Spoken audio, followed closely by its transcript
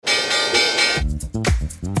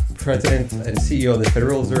President and CEO of the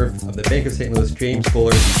Federal Reserve of the Bank of St. Louis, James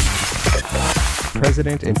Bullard.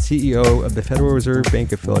 President and CEO of the Federal Reserve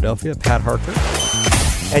Bank of Philadelphia, Pat Harker.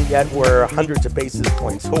 And yet we're hundreds of basis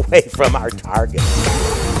points away from our target.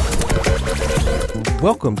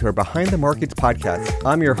 Welcome to our Behind the Markets podcast.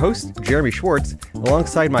 I'm your host, Jeremy Schwartz.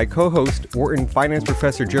 Alongside my co-host, Wharton Finance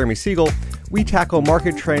Professor Jeremy Siegel, we tackle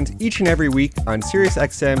market trends each and every week on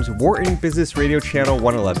SiriusXM's Wharton Business Radio Channel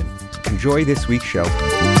 111. Enjoy this week's show.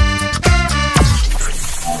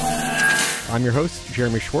 I'm your host,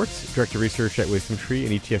 Jeremy Schwartz, Director of Research at WisdomTree,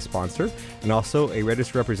 an ETF sponsor, and also a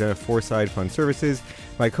registered representative for Foreside Fund Services.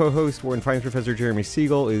 My co-host, Wharton Finance Professor Jeremy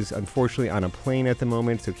Siegel, is unfortunately on a plane at the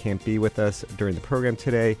moment, so can't be with us during the program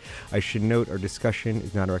today. I should note our discussion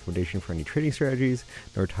is not a recommendation for any trading strategies,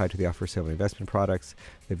 nor tied to the offer, sale, of investment products.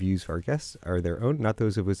 The views of our guests are their own, not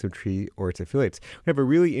those of WisdomTree or its affiliates. We have a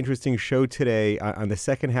really interesting show today. On the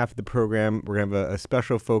second half of the program, we're going to have a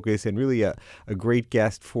special focus and really a great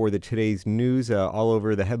guest for today's news. All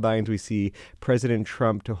over the headlines, we see President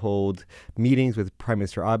Trump to hold meetings with Prime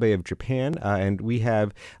Minister Abe of Japan. And we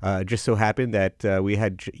have just so happened that we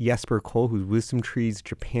had Jesper Koll, who's WisdomTree's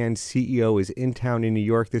Japan CEO, is in town in New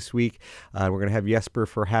York this week. We're going to have Jesper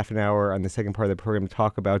for half an hour on the second part of the program to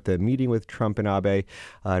talk about the meeting with Trump and Abe.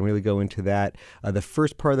 And really go into that. The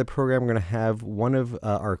first part of the program, we're going to have one of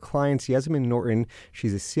our clients, Yasmin Norton.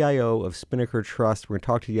 She's a CIO of Spinnaker Trust. We're going to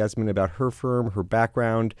talk to Yasmin about her firm, her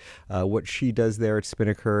background, what she does there at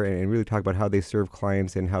Spinnaker, and really talk about how they serve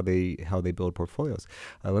clients and how they build portfolios.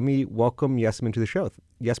 Let me welcome Yasmin to the show.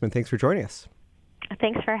 Yasmin, thanks for joining us.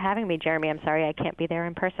 Thanks for having me, Jeremy. I'm sorry I can't be there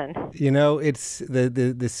in person. You know, it's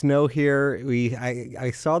the snow here.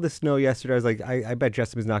 I saw the snow yesterday. I was like, I bet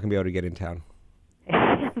Yasmin's not going to be able to get in town.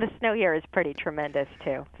 The snow here is pretty tremendous,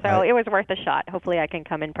 too. So it was worth a shot. Hopefully I can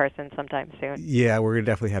come in person sometime soon. Yeah, we're going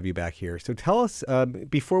to definitely have you back here. So tell us,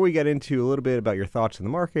 before we get into a little bit about your thoughts on the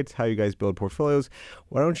markets, how you guys build portfolios,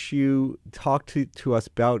 why don't you talk to us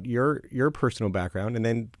about your personal background and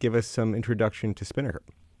then give us some introduction to Spinnaker?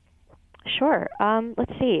 Sure.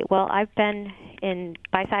 Let's see. Well, I've been in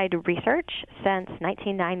buy-side research since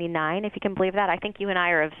 1999, if you can believe that. I think you and I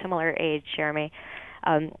are of similar age, Jeremy.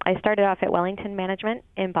 I started off at Wellington Management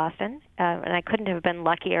in Boston, and I couldn't have been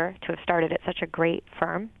luckier to have started at such a great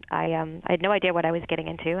firm. I had no idea what I was getting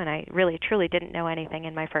into, and I really, truly didn't know anything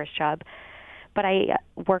in my first job. But I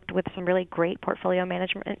worked with some really great portfolio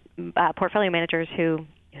managers who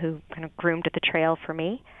kind of groomed the trail for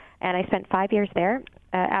me. And I spent 5 years there.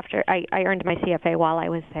 After I earned my CFA while I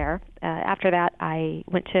was there. After that, I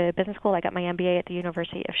went to business school. I got my MBA at the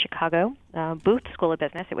University of Chicago, Booth School of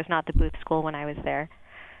Business. It was not the Booth School when I was there.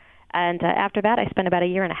 And after that, I spent about a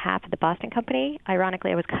year and a half at the Boston Company.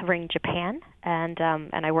 Ironically, I was covering Japan, and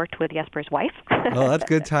I worked with Jesper's wife. Oh, that's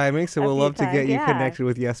good timing. So we'll love to get you connected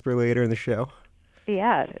with Jesper later in the show.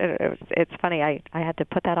 Yeah, it's funny. I had to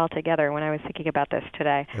put that all together when I was thinking about this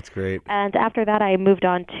today. That's great. And after that, I moved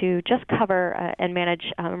on to just cover and manage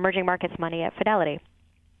emerging markets money at Fidelity.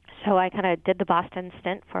 So I kind of did the Boston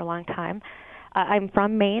stint for a long time. I'm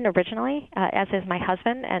from Maine originally, as is my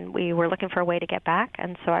husband, and we were looking for a way to get back.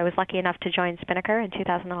 And so I was lucky enough to join Spinnaker in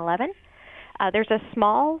 2011. There's a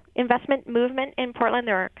small investment movement in Portland.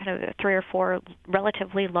 There are kind of 3 or 4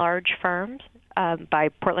 relatively large firms by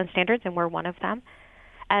Portland standards, and we're one of them.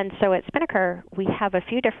 And so at Spinnaker, we have a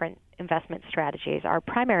few different investment strategies. Our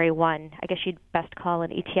primary one, I guess you'd best call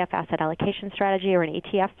an ETF asset allocation strategy or an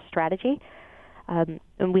ETF strategy. And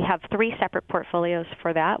we have 3 separate portfolios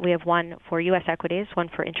for that. We have one for U.S. equities, one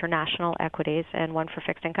for international equities, and one for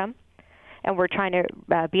fixed income. And we're trying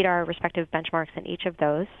to beat our respective benchmarks in each of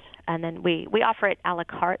those. And then we offer it a la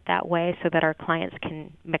carte that way so that our clients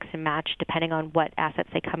can mix and match depending on what assets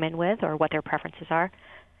they come in with or what their preferences are.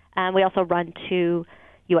 And we also run 2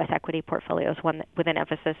 U.S. equity portfolios, one with an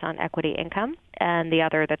emphasis on equity income, and the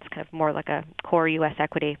other that's kind of more like a core U.S.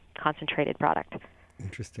 equity concentrated product.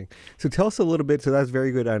 Interesting. So tell us a little bit, so that's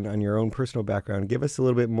very good on your own personal background. Give us a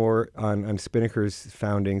little bit more on Spinnaker's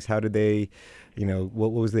foundings. How did they,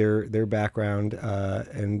 what was their background,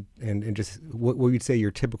 and just what would you say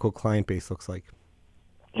your typical client base looks like?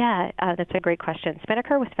 Yeah, that's a great question.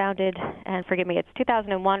 Spinnaker was founded, and forgive me, it's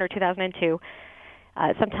 2001 or 2002,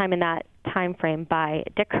 sometime in that time frame, by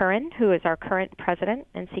Dick Curran, who is our current president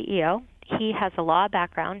and CEO. He has a law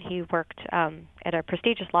background. He worked at a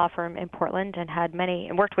prestigious law firm in Portland and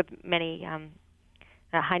worked with many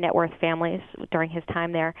high net worth families during his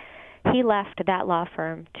time there. He left that law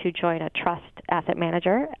firm to join a trust asset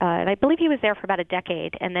manager, and I believe he was there for about a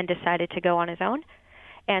decade and then decided to go on his own.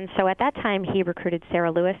 And so at that time, he recruited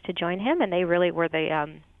Sarah Lewis to join him, and they really were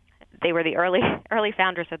the they were the early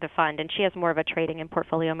founders of the fund, and she has more of a trading and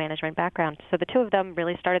portfolio management background. So the two of them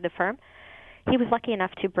really started the firm. He was lucky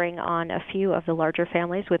enough to bring on a few of the larger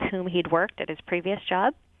families with whom he'd worked at his previous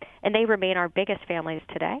job, and they remain our biggest families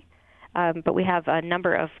today. But we have a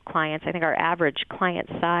number of clients. I think our average client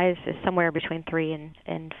size is somewhere between 3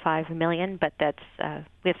 and 5 million, but that's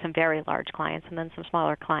we have some very large clients and then some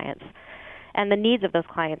smaller clients. And the needs of those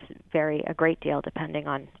clients vary a great deal depending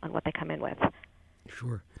on what they come in with.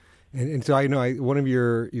 Sure. And so I know one of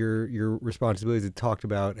your responsibilities, it talked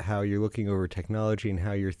about how you're looking over technology and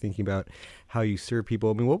how you're thinking about how you serve people.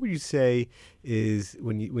 I mean, what would you say is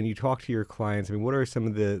when you talk to your clients, I mean, what are some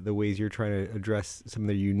of the ways you're trying to address some of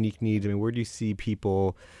their unique needs? I mean, where do you see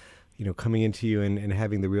people, coming into you and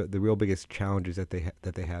having the real biggest challenges that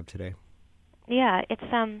they have today? Yeah, it's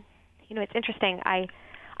it's interesting. I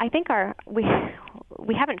think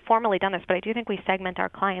we haven't formally done this, but I do think we segment our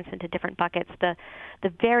clients into different buckets. The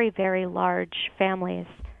very, very large families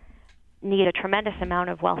need a tremendous amount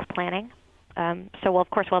of wealth planning. Of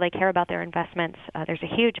course, while they care about their investments, there's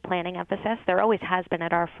a huge planning emphasis. There always has been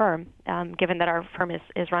at our firm, given that our firm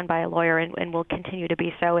is run by a lawyer and will continue to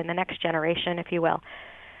be so in the next generation, if you will.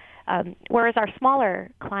 Whereas our smaller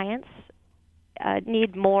clients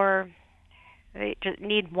need more. They just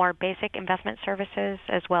need more basic investment services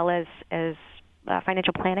as well as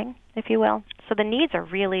financial planning, if you will. So the needs are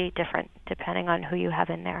really different depending on who you have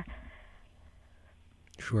in there.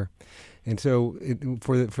 Sure. And so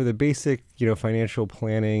for the basic, financial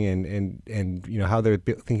planning and how they're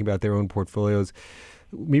thinking about their own portfolios,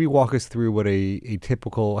 maybe walk us through what a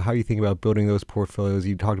typical, how you think about building those portfolios.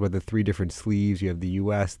 You talked about the 3 different sleeves. You have the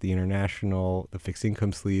U.S., the international, the fixed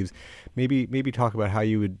income sleeves. Maybe talk about how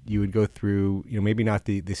you would go through, maybe not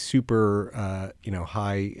the super,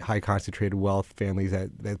 high concentrated wealth families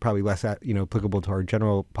that probably less, applicable to our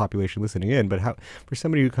general population listening in. But how, for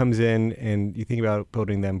somebody who comes in and you think about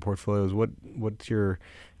building them portfolios, what's your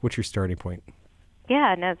starting point?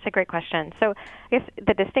 Yeah, no, it's a great question. So I guess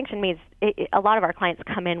the distinction means a lot of our clients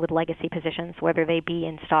come in with legacy positions, whether they be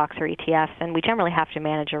in stocks or ETFs, and we generally have to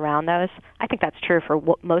manage around those. I think that's true for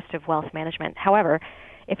most of wealth management. However,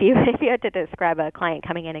 if you had to describe a client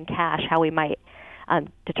coming in cash, how we might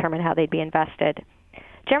determine how they'd be invested,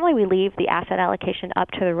 generally we leave the asset allocation up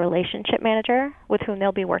to the relationship manager with whom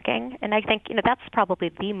they'll be working. And I think that's probably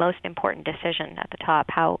the most important decision at the top,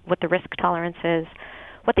 what the risk tolerance is,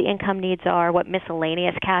 what the income needs are, what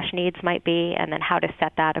miscellaneous cash needs might be, and then how to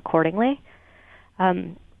set that accordingly.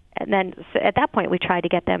 And then at that point, we try to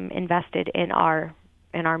get them invested in our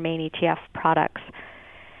main ETF products.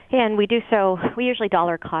 And we do so, we usually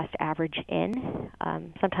dollar cost average in,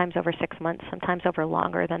 sometimes over 6 months, sometimes over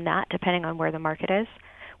longer than that, depending on where the market is.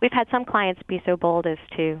 We've had some clients be so bold as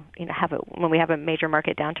to, when we have a major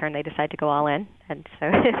market downturn, they decide to go all in. And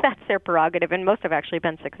so that's their prerogative, and most have actually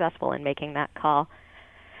been successful in making that call.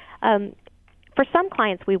 For some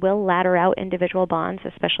clients, we will ladder out individual bonds,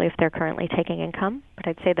 especially if they're currently taking income. But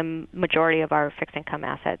I'd say the majority of our fixed income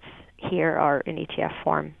assets here are in ETF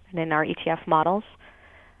form and in our ETF models.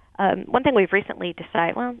 One thing we've recently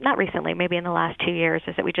decided, well, not recently, maybe in the last 2 years,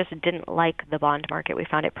 is that we just didn't like the bond market. We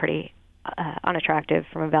found it pretty unattractive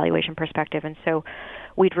from a valuation perspective. And so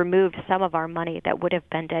we'd removed some of our money that would have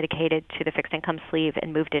been dedicated to the fixed income sleeve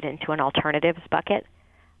and moved it into an alternatives bucket.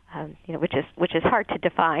 Which is hard to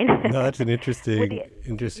define. No, that's an interesting. Yeah,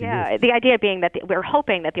 the idea being that we're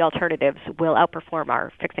hoping that the alternatives will outperform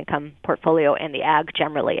our fixed income portfolio and the ag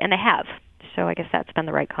generally, and they have. So I guess that's been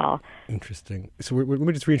the right call. Interesting. So let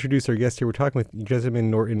me just reintroduce our guest here. We're talking with Jessamyn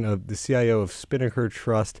Norton, the CIO of Spinnaker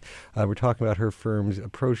Trust. We're talking about her firm's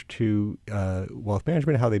approach to wealth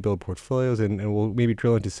management, how they build portfolios, and we'll maybe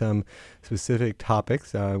drill into some specific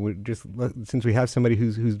topics. Since we have somebody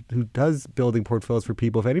who does building portfolios for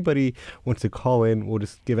people, if anybody wants to call in, we'll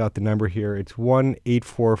just give out the number here. It's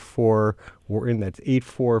 1-844 Wharton. That's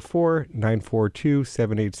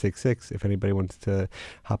 844-942-7866. If anybody wants to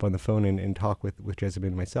hop on the phone and talk with Jessamyn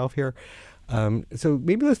and myself here. So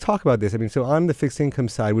maybe let's talk about this. I mean, so on the fixed income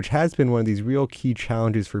side, which has been one of these real key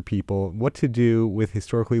challenges for people, what to do with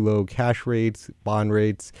historically low cash rates, bond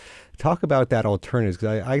rates. Talk about that alternatives,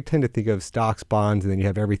 because I tend to think of stocks, bonds, and then you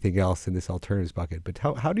have everything else in this alternatives bucket. But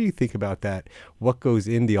how do you think about that? What goes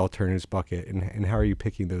in the alternatives bucket, and how are you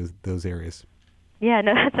picking those areas? Yeah,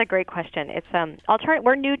 no, that's a great question. It's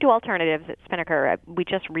we're new to alternatives at Spinnaker. We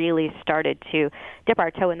just really started to dip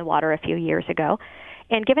our toe in the water a few years ago,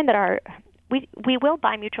 and given that we will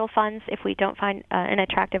buy mutual funds if we don't find an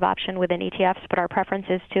attractive option within ETFs, but our preference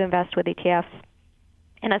is to invest with ETFs.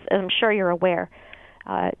 And as I'm sure you're aware,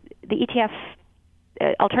 the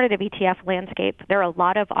alternative ETF landscape, there are a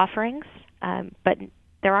lot of offerings, but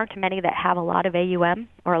there aren't many that have a lot of AUM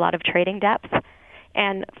or a lot of trading depth.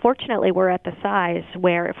 And fortunately, we're at the size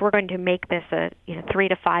where if we're going to make this a 3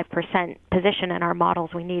 to 5% position in our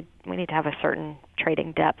models, we need to have a certain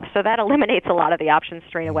trading depth. So that eliminates a lot of the options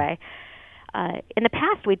straight away. In the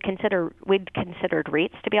past, we'd considered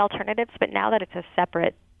REITs to be alternatives, but now that it's a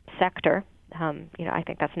separate sector, I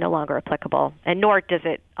think that's no longer applicable, and nor does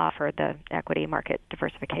it offer the equity market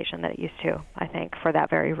diversification that it used to, I think, for that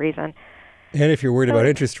very reason. And if you're worried about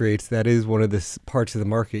interest rates, that is one of the parts of the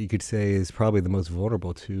market you could say is probably the most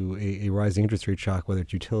vulnerable to a rising interest rate shock, whether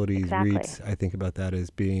it's utilities, exactly. REITs. I think about that as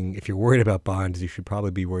being, if you're worried about bonds, you should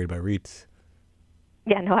probably be worried about REITs.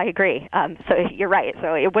 Yeah, no, I agree. So you're right.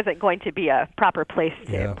 So it wasn't going to be a proper place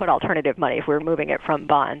to put alternative money if we were moving it from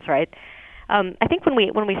bonds, right? I think when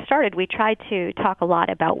we started, we tried to talk a lot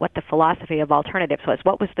about what the philosophy of alternatives was.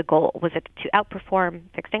 What was the goal? Was it to outperform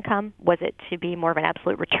fixed income? Was it to be more of an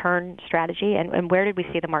absolute return strategy? And where did we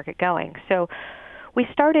see the market going? So we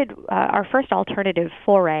started our first alternative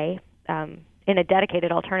foray in a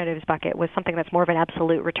dedicated alternatives bucket was something that's more of an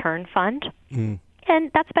absolute return fund.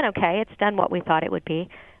 And that's been okay. It's done what we thought it would be,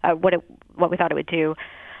 what we thought it would do.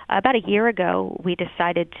 About a year ago, we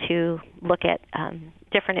decided to look at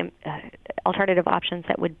different alternative options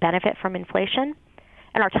that would benefit from inflation.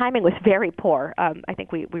 And our timing was very poor. I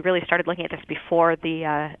think we really started looking at this before the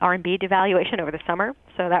RMB devaluation over the summer,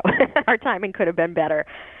 so that our timing could have been better.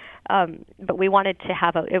 But we wanted to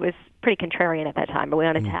have it was pretty contrarian at that time, but we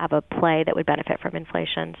wanted to have a play that would benefit from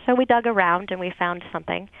inflation. So we dug around and we found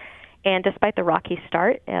something. And despite the rocky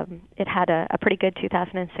start, it had a pretty good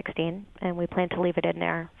 2016, and we plan to leave it in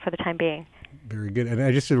there for the time being. Very good.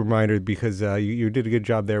 And just a reminder, because you did a good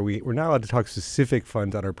job there, we're not allowed to talk specific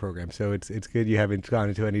funds on our program, so it's good you haven't gone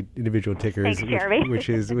into any individual tickers. Thanks, Jeremy. which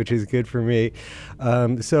is good for me.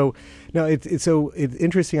 So no, it's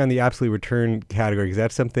interesting on the absolute return category, because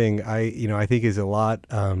that's something I think is a lot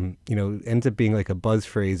ends up being like a buzz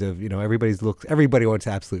phrase of everybody wants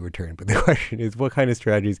absolute return, but the question is what kind of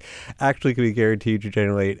strategies actually can be guaranteed to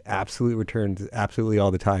generate absolute returns absolutely all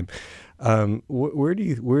the time. What are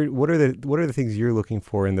the things you're looking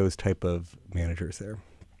for in those type of managers there?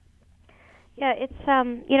 Yeah, it's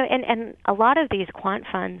and a lot of these quant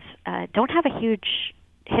funds don't have a huge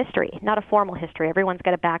history, not a formal history. Everyone's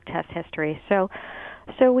got a back test history. So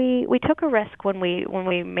we took a risk when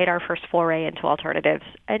we made our first foray into alternatives,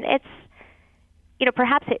 and it's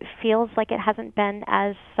perhaps it feels like it hasn't been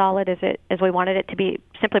as solid as we wanted it to be,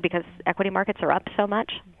 simply because equity markets are up so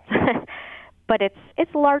much. But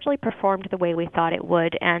it's largely performed the way we thought it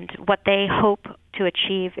would, and what they hope to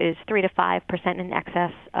achieve is 3 to 5% in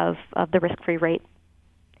excess of the risk-free rate.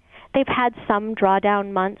 They've had some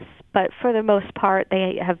drawdown months, but for the most part,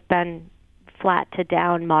 they have been flat to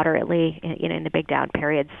down moderately in the big down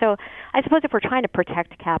periods. So I suppose if we're trying to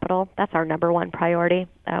protect capital, that's our number one priority.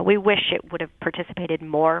 We wish it would have participated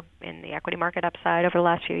more in the equity market upside over the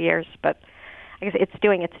last few years, but I guess it's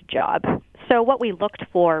doing its job. So what we looked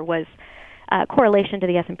for was correlation to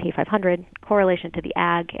the S&P 500, correlation to the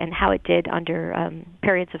AG, and how it did under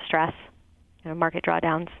periods of stress, market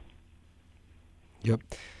drawdowns. Yep.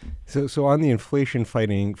 So on the inflation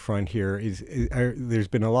fighting front here, there's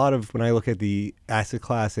been a lot of, when I look at the asset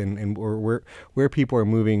class and where people are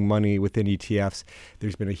moving money within ETFs,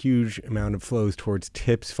 there's been a huge amount of flows towards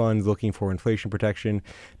TIPS funds looking for inflation protection.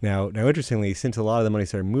 Now interestingly, since a lot of the money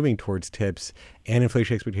started moving towards TIPS and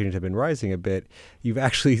inflation expectations have been rising a bit, you've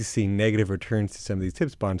actually seen negative returns to some of these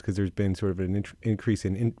TIPS bonds because there's been sort of an increase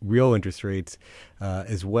in real interest rates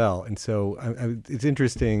as well. And so it's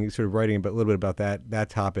interesting sort of writing a little bit about that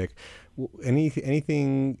topic.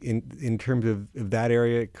 Anything in terms of that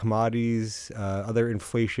area, commodities, other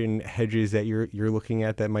inflation hedges that you're looking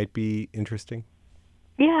at that might be interesting?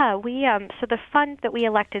 Yeah, we so the fund that we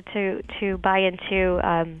elected to buy into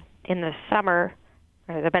in the summer,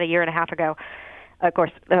 about a year and a half ago, of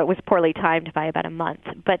course, was poorly timed by about a month.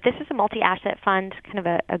 But this is a multi-asset fund, kind of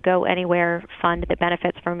a go-anywhere fund that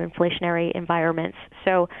benefits from inflationary environments.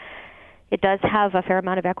 So it does have a fair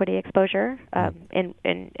amount of equity exposure in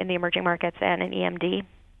the emerging markets and in EMD.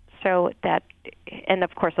 So that, and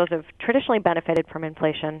of course, those have traditionally benefited from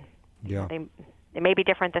inflation. Yeah. They may be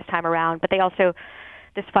different this time around, but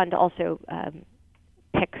this fund also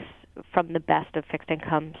picks from the best of fixed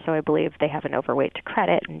income. So I believe they have an overweight to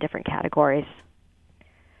credit in different categories.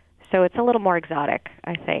 So it's a little more exotic,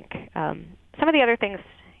 I think. Some of the other things,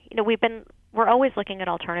 we're always looking at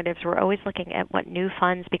alternatives. We're always looking at what new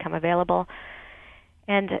funds become available.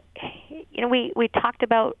 And, we talked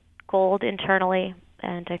about gold internally,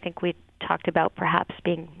 and I think we talked about perhaps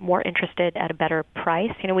being more interested at a better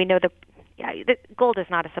price. We know that gold is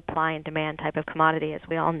not a supply and demand type of commodity, as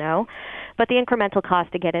we all know, but the incremental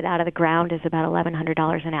cost to get it out of the ground is about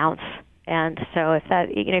 $1,100 an ounce. And so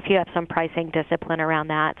if you have some pricing discipline around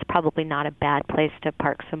that, it's probably not a bad place to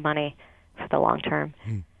park some money for the long term.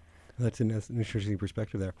 That's an interesting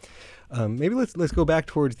perspective there. Maybe let's go back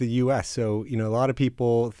towards the U.S. So, a lot of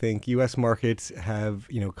people think U.S. markets have,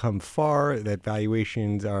 come far, that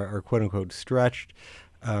valuations are quote unquote stretched.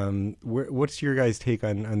 What's your guys' take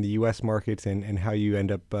on the U.S. markets and how you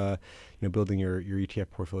end up, building your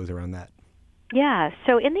ETF portfolios around that? Yeah,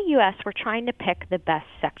 so in the U.S., we're trying to pick the best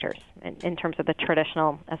sectors in terms of the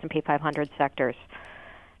traditional S&P 500 sectors.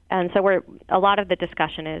 And so a lot of the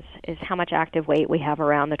discussion is how much active weight we have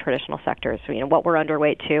around the traditional sectors, what we're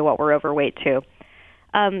underweight to, what we're overweight to.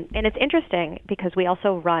 And it's interesting because we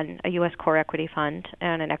also run a U.S. core equity fund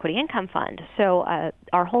and an equity income fund. So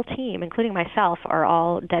our whole team, including myself, are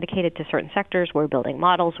all dedicated to certain sectors. We're building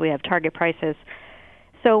models. We have target prices.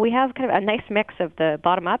 So we have kind of a nice mix of the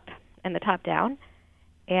bottom up and the top down.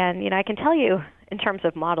 And, I can tell you in terms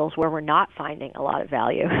of models where we're not finding a lot of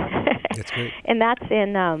value. That's great. And that's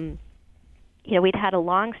in, we'd had a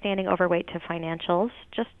long-standing overweight to financials.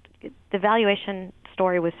 Just the valuation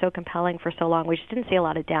story was so compelling for so long, we just didn't see a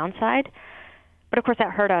lot of downside. But, of course,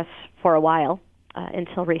 that hurt us for a while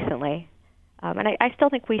until recently. And I still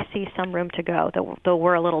think we see some room to go, though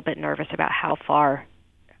we're a little bit nervous about how fast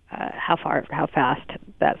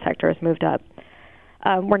that sector has moved up.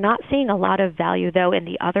 We're not seeing a lot of value, though, in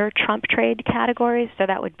the other Trump trade categories. So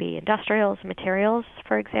that would be industrials, materials,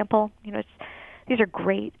 for example. These are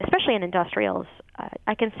great, especially in industrials.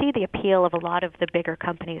 I can see the appeal of a lot of the bigger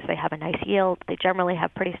companies. They have a nice yield. They generally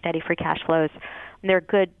have pretty steady free cash flows. And they're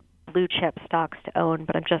good blue chip stocks to own,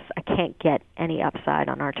 but I can't get any upside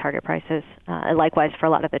on our target prices. Likewise for a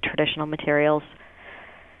lot of the traditional materials.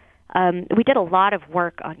 We did a lot of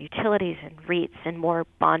work on utilities and REITs and more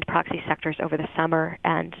bond proxy sectors over the summer,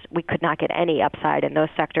 and we could not get any upside in those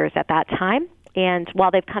sectors at that time. And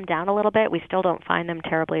while they've come down a little bit, we still don't find them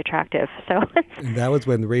terribly attractive. So and that was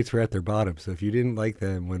when the rates were at their bottom. So if you didn't like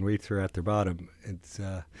them when rates were at their bottom, it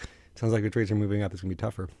sounds like the rates are moving up. It's going to be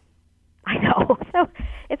tougher. I know. So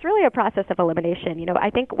it's really a process of elimination. I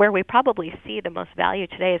think where we probably see the most value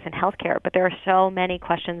today is in healthcare, but there are so many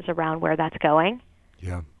questions around where that's going.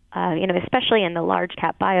 Yeah. Especially in the large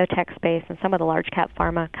cap biotech space and some of the large cap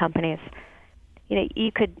pharma companies,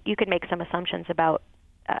 you could make some assumptions about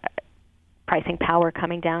pricing power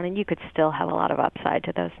coming down, and you could still have a lot of upside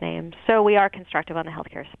to those names. So we are constructive on the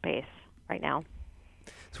healthcare space right now,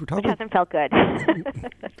 which hasn't felt good.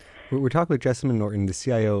 We're talking with Jessamyn Norton, the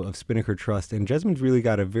CIO of Spinnaker Trust, and Jessamyn's really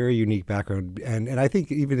got a very unique background, and I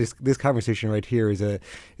think even this conversation right here is a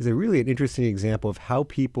really an interesting example of how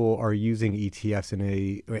people are using ETFs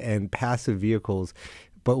and passive vehicles,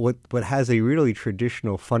 but what has a really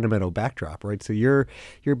traditional fundamental backdrop, right? So your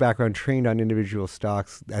background trained on individual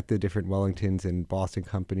stocks at the different Wellingtons and Boston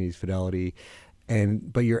companies, Fidelity.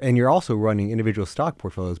 But you're also running individual stock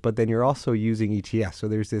portfolios, but then you're also using ETFs. So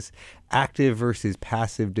there's this active versus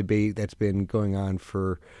passive debate that's been going on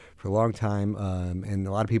for a long time, and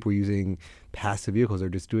a lot of people using passive vehicles are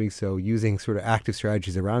just doing so using sort of active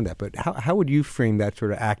strategies around that. But how would you frame that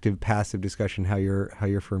sort of active passive discussion? How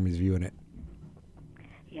your firm is viewing it?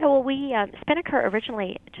 Yeah, well, we Spinnaker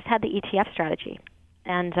originally just had the ETF strategy,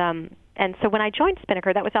 and so when I joined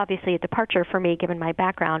Spinnaker, that was obviously a departure for me given my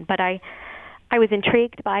background, but I was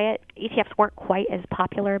intrigued by it. ETFs weren't quite as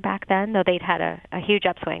popular back then, though they'd had a huge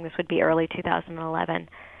upswing. This would be early 2011.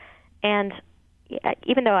 And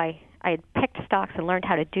even though I had picked stocks and learned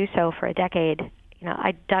how to do so for a decade,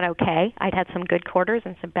 I'd done okay. I'd had some good quarters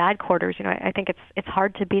and some bad quarters. I think it's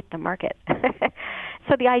hard to beat the market.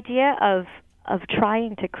 So the idea of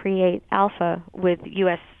trying to create alpha with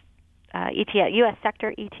U.S.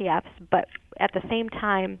 sector ETFs, but at the same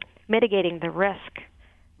time mitigating the risk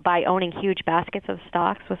by owning huge baskets of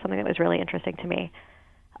stocks was something that was really interesting to me.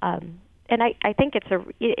 And I think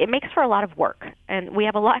it makes for a lot of work. And we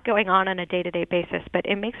have a lot going on a day-to-day basis, but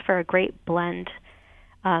it makes for a great blend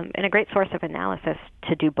and a great source of analysis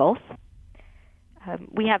to do both.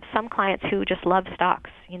 We have some clients who just love stocks.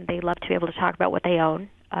 They love to be able to talk about what they own.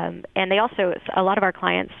 And they also, a lot of our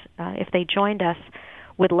clients, if they joined us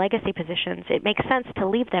with legacy positions, it makes sense to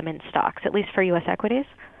leave them in stocks, at least for U.S. equities.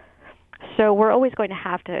 So we're always going to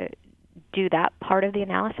have to do that part of the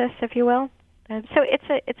analysis, if you will. So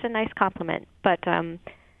it's a nice complement. But I'll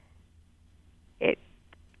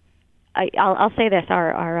say this: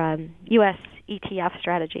 our U.S. ETF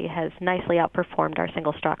strategy has nicely outperformed our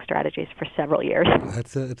single stock strategies for several years.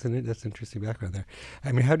 That's an interesting background there.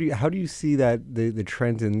 I mean, how do you see that the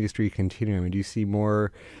trends in the industry continue? I mean, do you see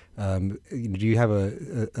more? Do you have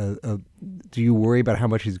do you worry about how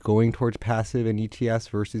much is going towards passive and ETFs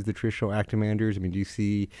versus the traditional active managers? I mean,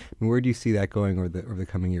 where do you see that going over the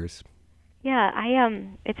coming years? Yeah,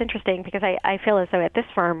 it's interesting because I feel as though at this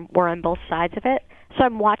firm we're on both sides of it. So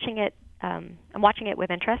I'm watching it. I'm watching it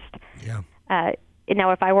with interest. Yeah.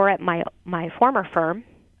 Now, if I were at my former firm,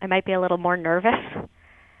 I might be a little more nervous.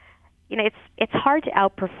 It's hard to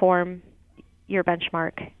outperform your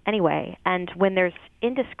benchmark anyway. And when there's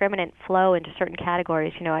indiscriminate flow into certain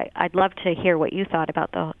categories, I'd love to hear what you thought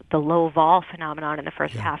about the low vol phenomenon in the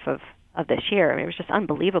first half of this year. I mean, it was just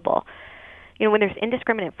unbelievable. When there's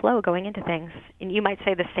indiscriminate flow going into things, and you might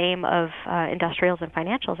say the same of industrials and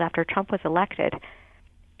financials after Trump was elected,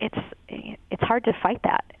 it's hard to fight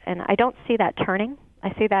that. And I don't see that turning.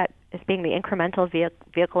 I see that as being the incremental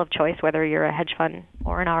vehicle of choice, whether you're a hedge fund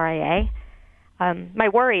or an RIA. My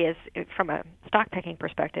worry is, from a stock picking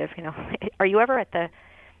perspective, are you ever at the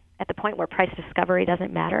point where price discovery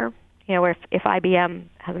doesn't matter? Where if IBM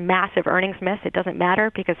has a massive earnings miss, it doesn't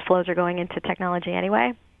matter because flows are going into technology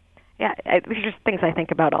anyway. Yeah, these are just things I think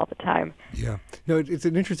about all the time. Yeah, it's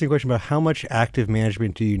an interesting question about how much active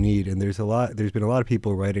management do you need, and there's been a lot of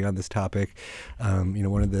people writing on this topic.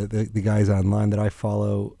 One of the guys online that I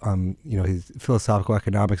follow, his philosophical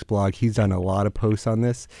economics blog, he's done a lot of posts on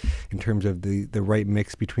this in terms of the right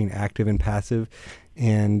mix between active and passive.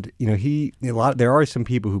 And there are some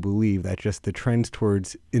people who believe that just the trends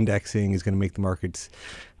towards indexing is going to make the markets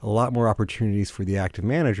a lot more opportunities for the active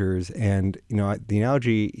managers. And the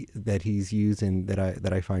analogy that he's used and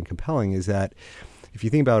that I find compelling is that if you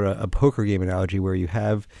think about a poker game analogy where you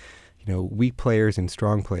have weak players and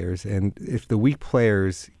strong players, and if the weak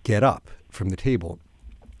players get up from the table,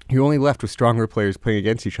 you're only left with stronger players playing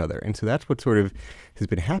against each other. And so that's what sort of has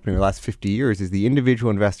been happening in the last 50 years is the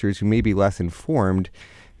individual investors who may be less informed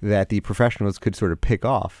that the professionals could sort of pick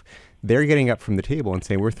off. They're getting up from the table and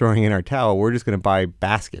saying, we're throwing in our towel. We're just going to buy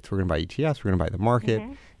baskets. We're going to buy ETFs. We're going to buy the market.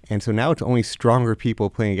 Mm-hmm. And so now it's only stronger people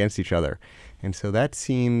playing against each other. And so that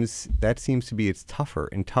seems to be it's tougher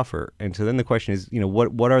and tougher. And so then the question is,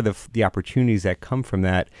 what are the opportunities that come from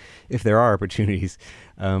that, if there are opportunities?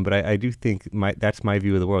 But I do think that's my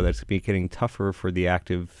view of the world. That's getting tougher for the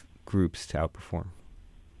active groups to outperform.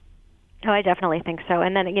 Oh, I definitely think so.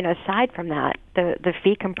 And then, aside from that, the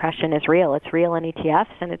fee compression is real. It's real in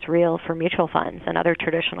ETFs, and it's real for mutual funds and other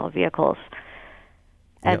traditional vehicles.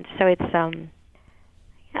 And so it's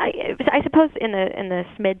I suppose in the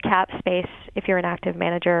mid cap space, if you're an active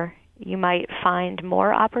manager, you might find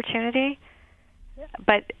more opportunity.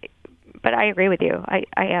 But I agree with you.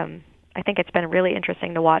 I think it's been really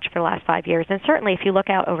interesting to watch for the last 5 years, and certainly if you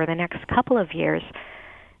look out over the next couple of years,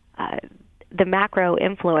 the macro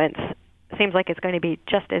influence seems like it's going to be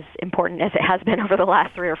just as important as it has been over the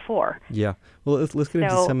last 3 or 4. Yeah. Well, let's get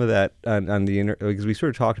into some of that on because we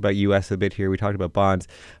sort of talked about U.S. a bit here. We talked about bonds.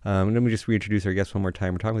 Let me just reintroduce our guest one more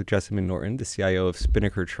time. We're talking with Jessamyn Norton, the CIO of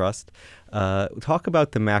Spinnaker Trust. Talk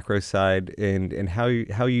about the macro side and how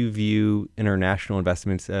you view international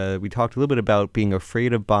investments. We talked a little bit about being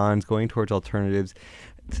afraid of bonds, going towards alternatives.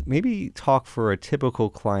 Maybe talk for a typical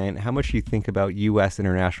client, how much you think about U.S.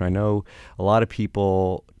 international. I know a lot of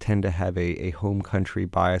people tend to have a home country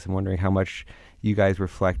bias. I'm wondering how much you guys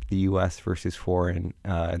reflect the U.S. versus foreign,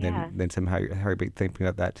 and then somehow how are you thinking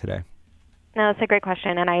about that today? No, that's a great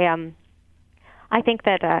question, and I think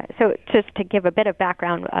that so just to give a bit of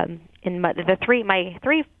background, in my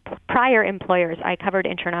three prior employers, I covered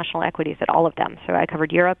international equities at all of them. So I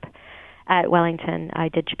covered Europe at Wellington. I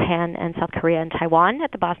did Japan and South Korea and Taiwan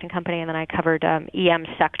at the Boston Company, and then I covered EM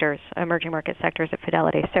sectors, emerging market sectors at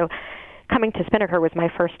Fidelity. So coming to Spinnaker was my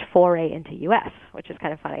first foray into U.S., which is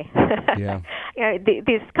kind of funny. Yeah.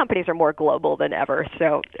 These companies are more global than ever,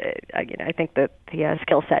 so I think that the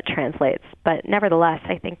skill set translates. But nevertheless,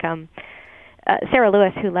 I think Sarah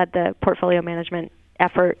Lewis, who led the portfolio management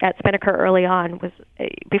effort at Spinnaker early on, was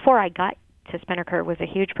before I got to Spinnaker, was a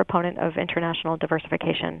huge proponent of international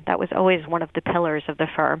diversification. That was always one of the pillars of the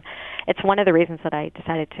firm. It's one of the reasons that I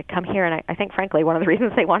decided to come here, and I think, frankly, one of the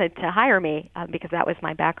reasons they wanted to hire me, because that was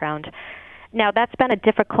my background. Now, that's been a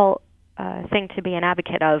difficult thing to be an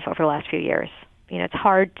advocate of over the last few years. It's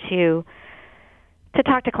hard to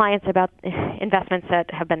talk to clients about investments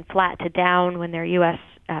that have been flat to down when their U.S.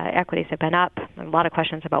 Equities have been up. A lot of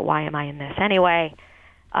questions about why am I in this anyway.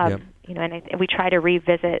 And we try to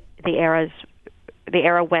revisit the eras the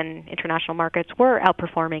era when international markets were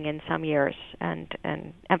outperforming in some years, and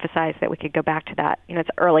emphasize that we could go back to that. It's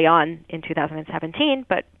early on in 2017,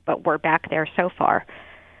 but we're back there so far.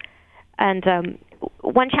 And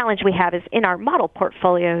one challenge we have is in our model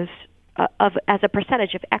portfolios, as a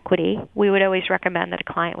percentage of equity, we would always recommend that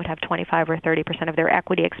a client would have 25 or 30% of their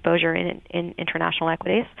equity exposure in international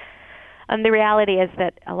equities. And the reality is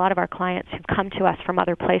that a lot of our clients who've come to us from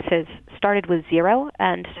other places started with zero,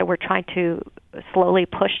 and so we're trying to slowly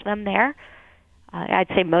push them there. I'd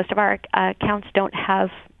say most of our accounts don't have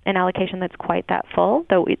an allocation that's quite that full,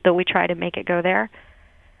 though we try to make it go there.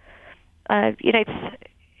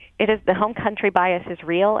 It is the home country bias is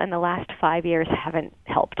real, and the last 5 years haven't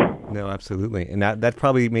helped. No, absolutely, and that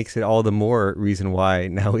probably makes it all the more reason why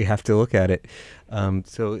now we have to look at it.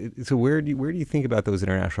 So where do you think about those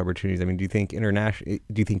international opportunities? I mean, do you think international?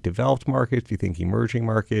 Do you think developed markets? Do you think emerging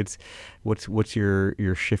markets? What's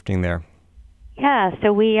your shifting there? Yeah,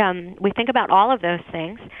 so we think about all of those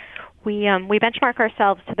things. We benchmark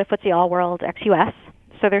ourselves to the FTSE All World ex-US.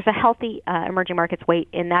 So there's a healthy emerging markets weight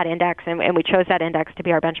in that index, and we chose that index to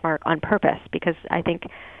be our benchmark on purpose because I think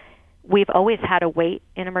we've always had a weight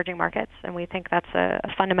in emerging markets, and we think that's a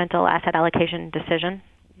fundamental asset allocation decision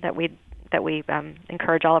that we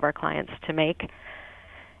encourage all of our clients to make.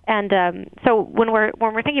 And so when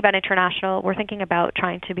we're thinking about international, we're thinking about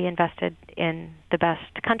trying to be invested in the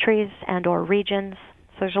best countries and or regions.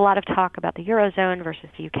 So there's a lot of talk about the Eurozone versus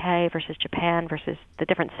the UK versus Japan versus the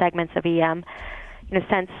different segments of EM.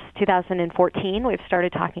 Since 2014, we've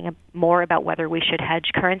started talking more about whether we should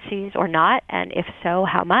hedge currencies or not, and if so,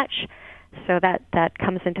 how much. So that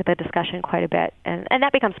comes into the discussion quite a bit, and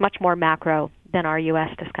that becomes much more macro than our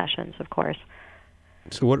U.S. discussions, of course.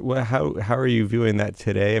 So how are you viewing that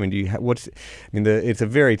today? I mean, it's a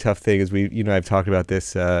very tough thing, as I've talked about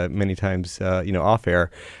this many times, off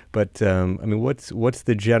air. But what's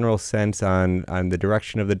the general sense on the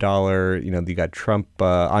direction of the dollar? You got Trump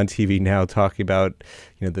on TV now talking about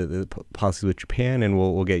the policies with Japan, and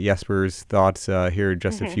we'll get Jesper's thoughts here in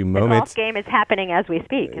just a few moments. The golf game is happening as we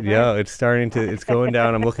speak. Yeah, it's going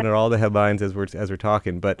down. I'm looking at all the headlines as we're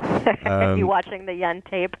talking. But are you watching the yen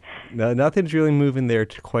tape? No, nothing's really moving there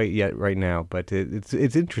quite yet right now. But it's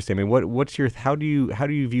interesting. I mean, how do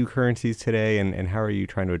you view currencies today, and how are you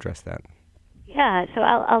trying to address that? Yeah, so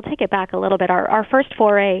I'll take it back a little bit. Our first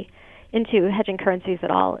foray into hedging currencies at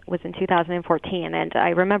all was in 2014, and I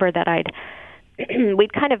remember that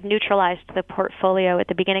we'd kind of neutralized the portfolio at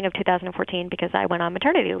the beginning of 2014 because I went on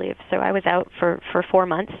maternity leave. So I was out for 4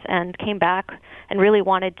 months and came back and really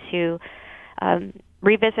wanted to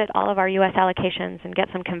revisit all of our U.S. allocations and get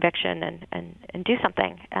some conviction and do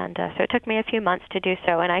something. And so it took me a few months to do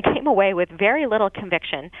so, and I came away with very little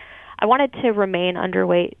conviction. I wanted to remain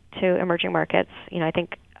underweight to emerging markets. I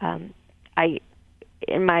think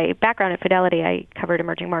in my background at Fidelity, I covered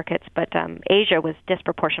emerging markets, but Asia was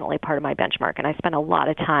disproportionately part of my benchmark, and I spent a lot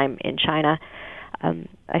of time in China.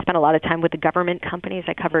 I spent a lot of time with the government companies.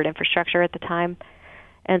 I covered infrastructure at the time,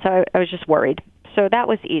 and so I was just worried. So that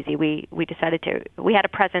was easy. We decided we had a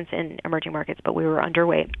presence in emerging markets, but we were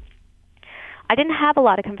underweight. I didn't have a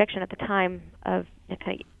lot of conviction at the time of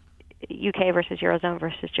UK versus Eurozone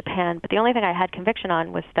versus Japan, but the only thing I had conviction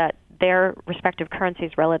on was that their respective currencies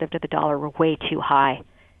relative to the dollar were way too high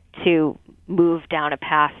to move down a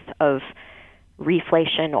path of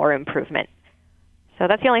reflation or improvement. So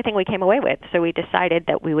that's the only thing we came away with. So we decided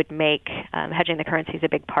that we would make hedging the currencies a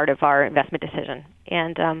big part of our investment decision.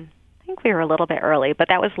 And I think we were a little bit early, but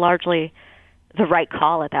that was largely the right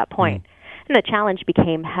call at that point. And the challenge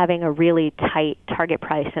became having a really tight target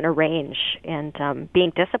price and a range and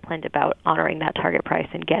being disciplined about honoring that target price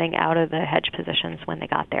and getting out of the hedge positions when they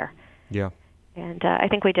got there. Yeah. And I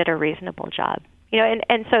think we did a reasonable job.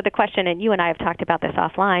 And so the question, and you and I have talked about this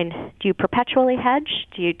offline, do you perpetually hedge?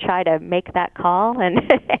 Do you try to make that call and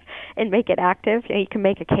and make it active? You can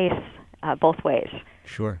make a case both ways.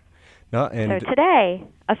 Sure. No, so today,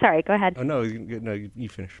 sorry, go ahead. Oh, no, you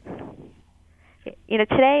finish.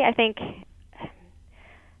 Today I think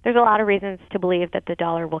there's a lot of reasons to believe that the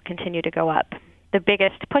dollar will continue to go up. The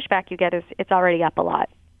biggest pushback you get is it's already up a lot,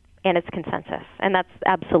 and it's consensus, and that's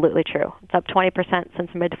absolutely true. It's up 20% since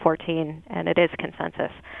mid-14, and it is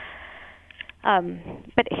consensus.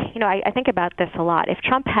 But I think about this a lot. If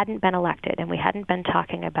Trump hadn't been elected and we hadn't been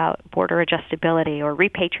talking about border adjustability or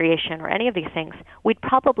repatriation or any of these things, we'd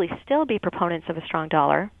probably still be proponents of a strong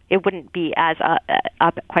dollar. It wouldn't be as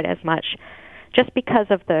up quite as much, just because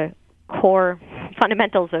of the core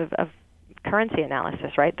fundamentals of currency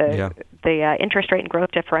analysis, right? The interest rate and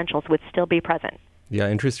growth differentials would still be present. Yeah,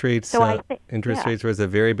 interest rates. So I think interest rates was a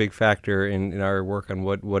very big factor in our work on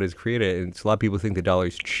what is created. And so a lot of people think the dollar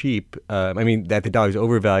is cheap. I mean that the dollar is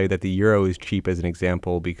overvalued, that the euro is cheap as an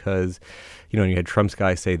example, because you had Trump's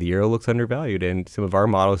guy say the euro looks undervalued, and some of our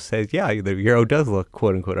models say the euro does look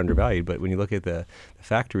quote unquote undervalued. But when you look at the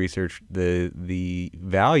factor research, the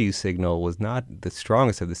value signal was not the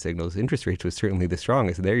strongest of the signals. Interest rates was certainly the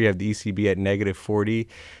strongest. And there you have the ECB at -40,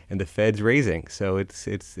 and the Fed's raising. So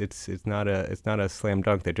it's not a slam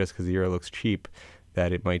dunk that just because the euro looks cheap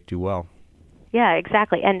that it might do well. Yeah,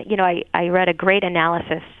 exactly. And I read a great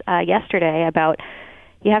analysis yesterday about,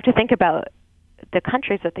 you have to think about the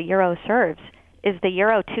countries that the euro serves. Is the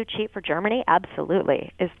euro too cheap for Germany?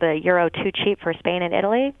 Absolutely. Is the euro too cheap for Spain and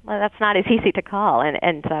Italy? Well, that's not as easy to call,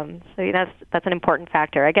 and so that's an important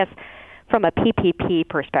factor. I guess from a PPP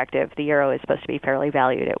perspective, the euro is supposed to be fairly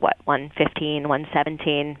valued at 115,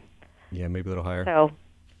 117. Yeah, maybe a little higher. So,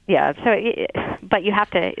 yeah. But you have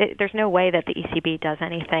to. There's no way that the ECB does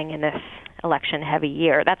anything in this election-heavy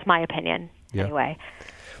year. That's my opinion, anyway.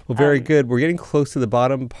 Well, very good. We're getting close to the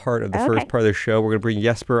bottom part of the first part of the show. We're going to bring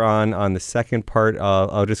Jesper on the second part.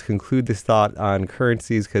 I'll just conclude this thought on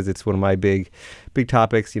currencies because it's one of my big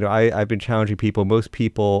topics. I've been challenging people. Most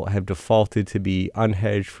people have defaulted to be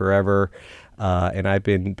unhedged forever, and I've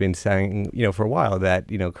been saying for a while that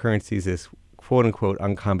currency is this quote unquote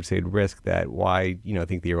uncompensated risk that why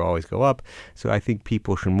think the euro always go up. So I think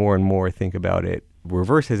people should more and more think about it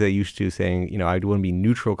reverse as they used to, saying, I want to be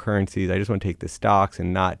neutral currencies. I just want to take the stocks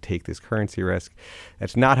and not take this currency risk.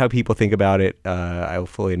 That's not how people think about it, I will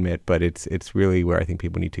fully admit, but it's really where I think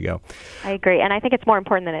people need to go. I agree, and I think it's more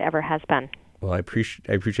important than it ever has been. Well, I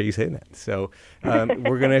appreciate you saying that. So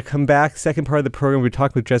we're going to come back. Second part of the program, we're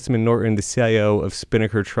talking with Jessamyn Norton, the CIO of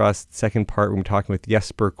Spinnaker Trust. Second part, we're talking with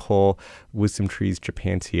Jesper Koll, WisdomTree's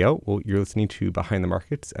Japan CEO. Well, you're listening to Behind the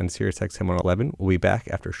Markets on SiriusXM 111. We'll be back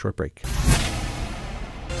after a short break.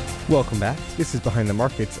 Welcome back. This is Behind the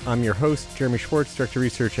Markets. I'm your host, Jeremy Schwartz, Director of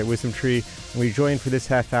Research at WisdomTree. And we joined for this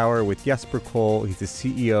half hour with Jesper Koll. He's the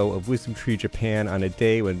CEO of WisdomTree Japan on a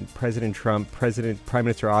day when President Trump, Prime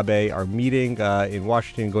Minister Abe are meeting in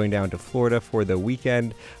Washington, going down to Florida for the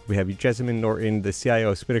weekend. We have Jessamyn Norton, the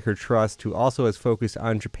CIO of Spinnaker Trust, who also has focused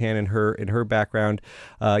on Japan in her background.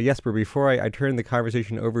 Jesper, before I turn the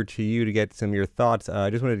conversation over to you to get some of your thoughts,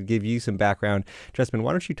 I just wanted to give you some background. Jessamyn,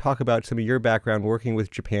 why don't you talk about some of your background working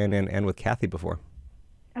with Japan and with Kathy before?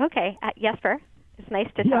 Okay, Jesper, it's nice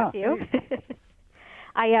to talk to you.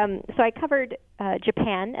 I covered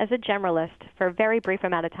Japan as a generalist for a very brief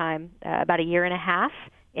amount of time, about a year and a half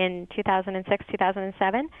in 2006,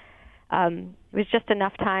 2007. It was just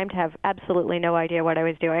enough time to have absolutely no idea what I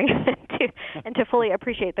was doing and to fully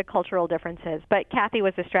appreciate the cultural differences. But Kathy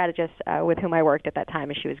was the strategist with whom I worked at that time,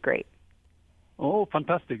 and she was great. Oh,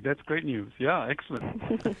 fantastic. That's great news. Yeah, excellent.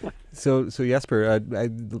 So Jesper,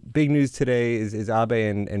 big news today is Abe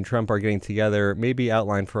and Trump are getting together. Maybe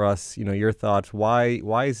outline for us, your thoughts. Why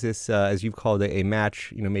is this, as you've called it, a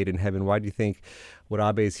match, made in heaven? Why do you think what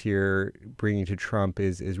Abe is here bringing to Trump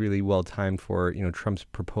is really well timed for, Trump's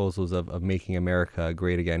proposals of making America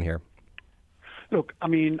great again here? Look,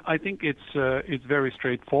 I think it's very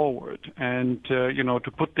straightforward, and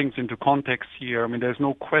to put things into context here, there's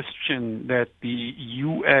no question that the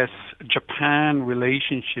U.S.-Japan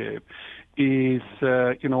relationship is,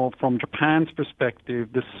 from Japan's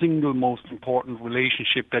perspective, the single most important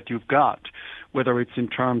relationship that you've got, whether it's in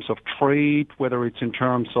terms of trade, whether it's in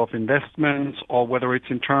terms of investments, or whether it's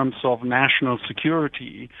in terms of national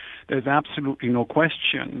security. There's absolutely no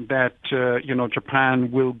question that,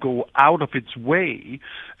 Japan will go out of its way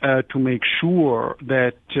to make sure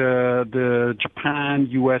that the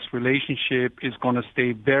Japan-U.S. relationship is going to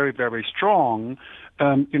stay very, very strong,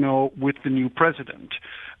 with the new president.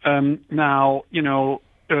 Now, you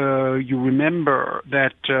remember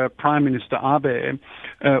that Prime Minister Abe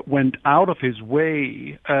went out of his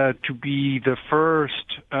way to be the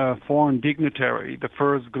first foreign dignitary, the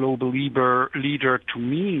first global leader to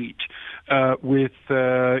meet with,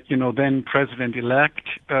 then President-elect.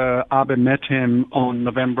 Abe met him on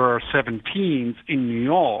November 17th in New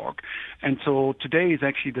York. And so today is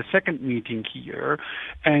actually the second meeting here.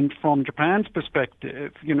 And from Japan's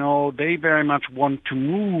perspective, they very much want to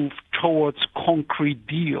move towards concrete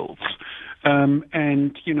deals.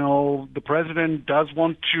 The president does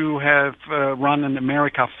want to have run an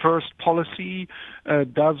America First policy,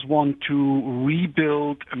 does want to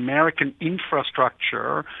rebuild American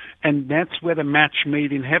infrastructure, and that's where the match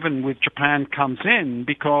made in heaven with Japan comes in,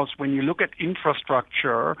 because when you look at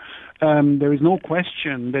infrastructure, there is no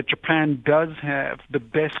question that Japan does have the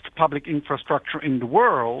best public infrastructure in the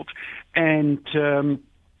world, and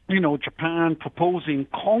Japan proposing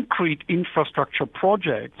concrete infrastructure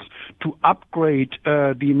projects to upgrade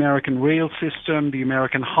the American rail system, the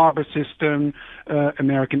American harbor system,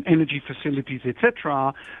 American energy facilities,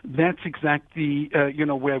 etc. That's exactly,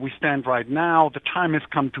 where we stand right now. The time has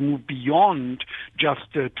come to move beyond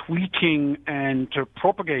just tweeting and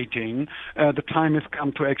propagating. The time has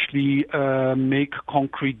come to actually make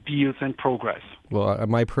concrete deals and progress. Well,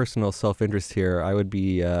 my personal self-interest here, I would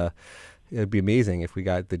be... It'd be amazing if we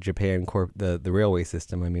got the Japan the railway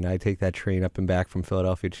system. I mean, I take that train up and back from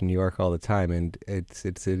Philadelphia to New York all the time, and it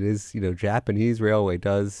is Japanese railway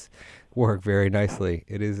does work very nicely.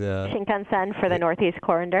 It is Shinkansen for the Northeast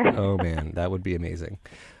Corridor. Oh man, that would be amazing.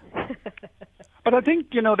 But I think,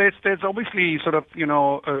 there's obviously sort of,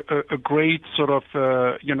 a great sort of,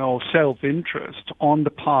 self-interest on the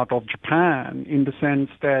part of Japan in the sense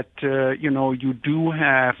that, you do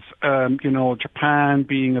have, Japan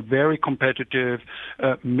being a very competitive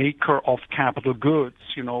maker of capital goods,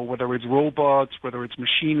 whether it's robots, whether it's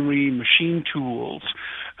machinery, machine tools,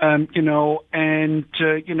 an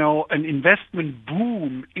investment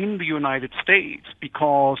boom in the United States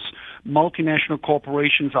because multinational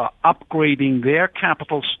corporations are upgrading their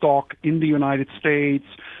capital stock in the United States,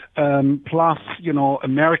 plus,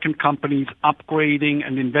 American companies upgrading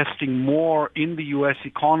and investing more in the U.S.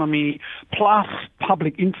 economy, plus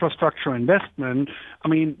public infrastructure investment. I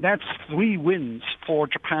mean, that's 3 wins for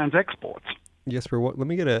Japan's exports. Jesper, let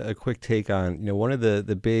me get a quick take on, one of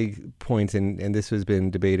the big points, and this has been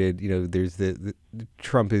debated, there's the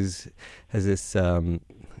Trump has this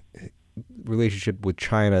relationship with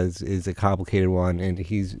China is a complicated one, and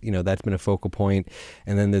he's that's been a focal point,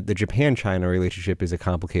 and then the Japan-China relationship is a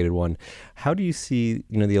complicated one. How do you see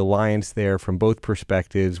the alliance there from both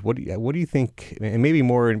perspectives? What do you think, and maybe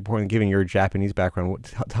more important, given your Japanese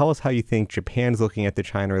background, tell us how you think Japan's looking at the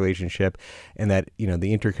China relationship, and that the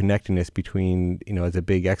interconnectedness between as a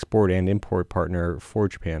big export and import partner for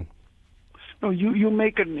Japan. No, you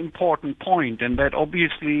make an important point, and that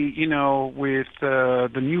obviously, with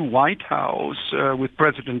the new White House, with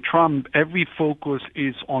President Trump, every focus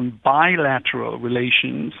is on bilateral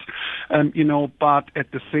relations, but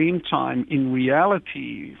at the same time, in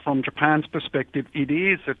reality, from Japan's perspective, it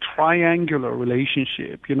is a triangular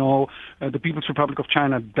relationship. The People's Republic of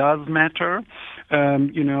China does matter.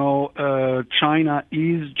 China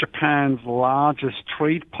is Japan's largest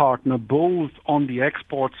trade partner, both on the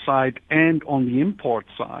export side and on the import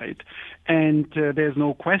side. And there's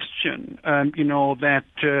no question, that,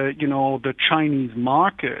 the Chinese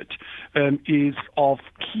market is of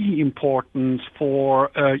key importance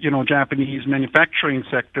for, Japanese manufacturing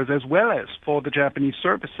sectors as well as for the Japanese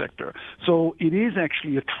service sector. So it is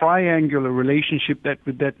actually a triangular relationship that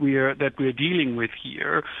we're dealing with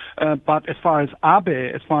here. But as far as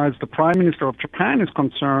Abe, as far as the Prime Minister of Japan is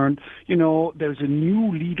concerned, there's a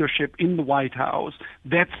new leadership in the White House.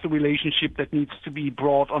 That's the relationship that needs to be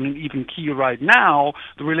brought on an even keel right now.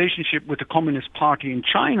 The relationship with the Communist Party in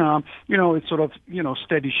China, it's sort of,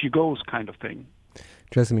 steady she goes kind of thing.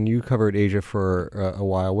 Jessamine, you covered Asia for a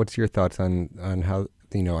while. What's your thoughts on how,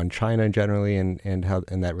 on China generally and how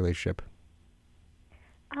in that relationship?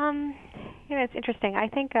 It's interesting. I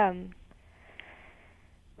think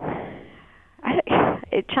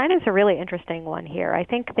China's a really interesting one here. I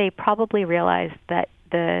think they probably realized that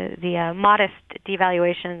the modest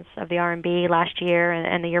devaluations of the RMB last year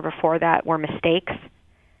and the year before that were mistakes,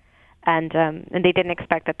 and they didn't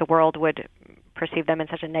expect that the world would perceive them in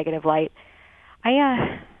such a negative light.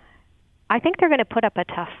 I think they're going to put up a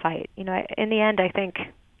tough fight. In the end, I think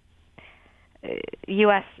the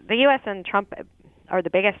U.S. and Trump are the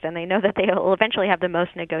biggest, and they know that they will eventually have the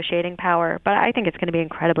most negotiating power. But I think it's going to be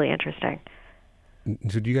incredibly interesting.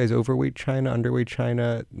 So, do you guys overweight China, underweight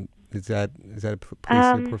China? Is that a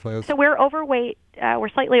place in your portfolios? So we're overweight. We're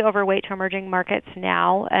slightly overweight to emerging markets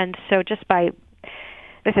now, and so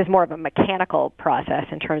this is more of a mechanical process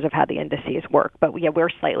in terms of how the indices work. But we're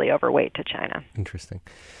slightly overweight to China. Interesting.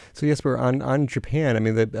 So Jesper, on Japan, I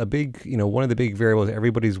mean, a big, one of the big variables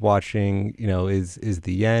everybody's watching, is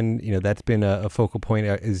the yen. That's been a focal point.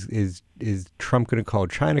 Is Trump going to call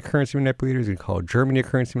China a currency manipulator? Is he going to call Germany a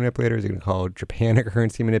currency manipulator? Is he going to call Japan a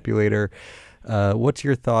currency manipulator? What's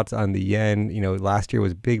your thoughts on the yen? Last year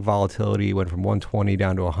was big volatility, went from 120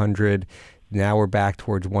 down to 100. Now we're back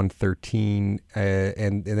towards 113,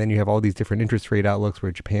 and then you have all these different interest rate outlooks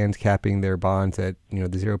where Japan's capping their bonds at the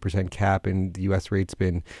 0% cap, and the U.S. rate's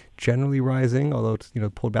been generally rising, although it's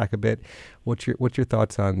pulled back a bit. What's your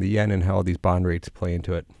thoughts on the yen and how all these bond rates play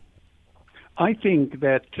into it? I think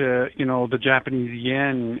that the Japanese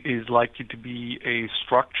yen is likely to be a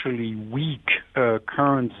structurally weak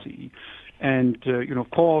currency. And, of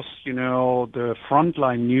course, the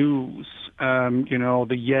frontline news,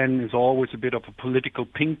 the yen is always a bit of a political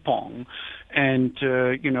ping pong. And,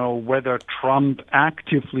 whether Trump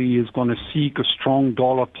actively is going to seek a strong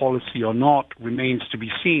dollar policy or not remains to be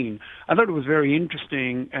seen. I thought it was very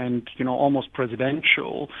interesting and, almost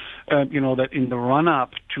presidential, that in the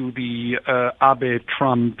run-up to the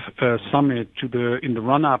Abe-Trump summit, in the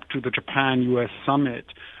run-up to the Japan-U.S. summit,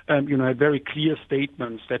 had very clear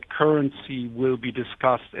statements that currency will be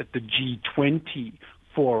discussed at the G20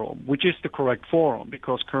 forum, which is the correct forum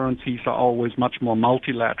because currencies are always much more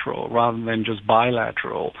multilateral rather than just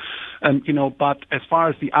bilateral. But as far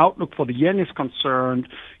as the outlook for the yen is concerned,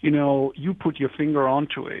 you put your finger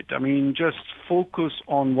onto it. I mean, just focus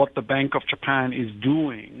on what the Bank of Japan is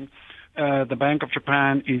doing. The Bank of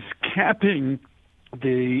Japan is capping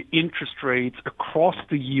the interest rates across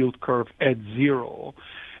the yield curve at zero.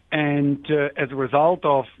 And as a result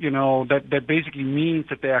of, that basically means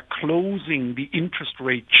that they are closing the interest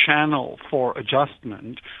rate channel for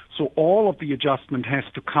adjustment. So all of the adjustment has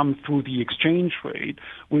to come through the exchange rate,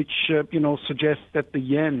 which, suggests that the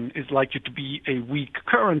yen is likely to be a weak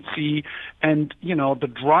currency. And, the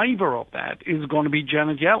driver of that is going to be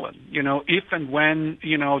Janet Yellen. If and when,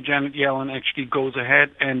 Janet Yellen actually goes ahead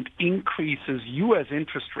and increases U.S.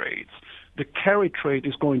 interest rates, the carry trade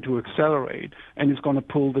is going to accelerate and is going to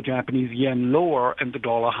pull the Japanese yen lower and the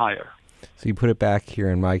dollar higher. So you put it back here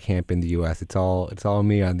in my camp in the U.S. It's all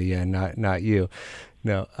me on the yen, not you.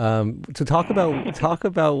 No. So talk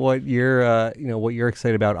about what you're what you're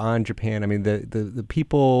excited about on Japan. I mean, the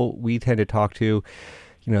people we tend to talk to,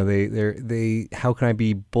 they how can I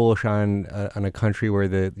be bullish on a country where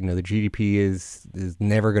the GDP is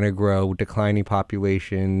never going to grow, declining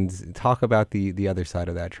populations? Talk about the other side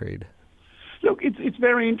of that trade. Look, it's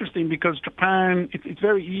very interesting because Japan, it's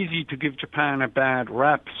very easy to give Japan a bad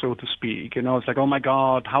rap, so to speak. It's like, oh my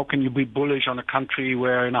God, how can you be bullish on a country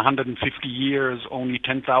where in 150 years only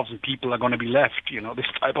 10,000 people are going to be left? This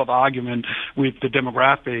type of argument with the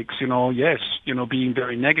demographics, being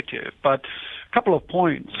very negative. But a couple of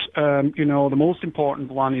points. The most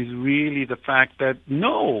important one is really the fact that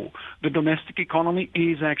no, the domestic economy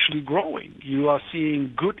is actually growing. You are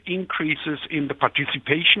seeing good increases in the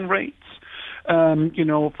participation rates.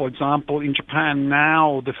 For example, in Japan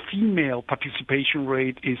now, the female participation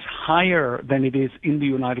rate is higher than it is in the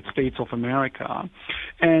United States of America.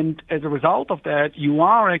 And as a result of that, you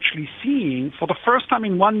are actually seeing, for the first time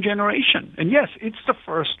in one generation, and yes, it's the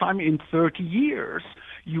first time in 30 years,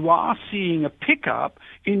 you are seeing a pickup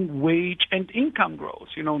in wage and income growth.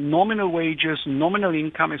 Nominal wages, nominal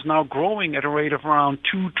income is now growing at a rate of around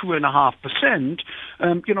 2.5%.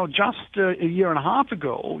 Just a year and a half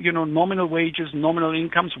ago, nominal wages, nominal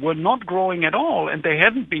incomes were not growing at all, and they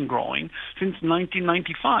haven't been growing since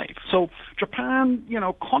 1995. So Japan,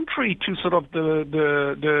 contrary to sort of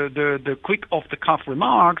the quick off-the-cuff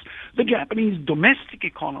remarks, the Japanese domestic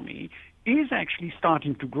economy is actually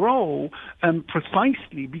starting to grow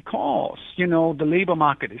precisely because, the labor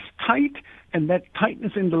market is tight, and that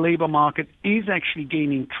tightness in the labor market is actually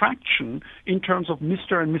gaining traction in terms of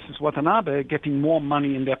Mr. and Mrs. Watanabe getting more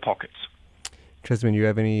money in their pockets. Jessamine, you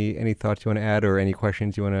have any thoughts you want to add or any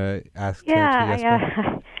questions you want to ask to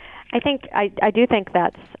Jesper? I do think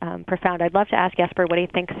that's profound. I'd love to ask Jesper what he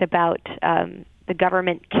thinks about the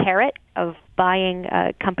government carrot of buying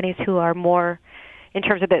companies who are more, in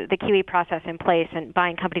terms of the QE process in place, and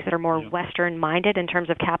buying companies that are more Western-minded in terms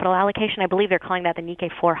of capital allocation. I believe they're calling that the Nikkei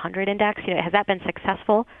 400 index. Has that been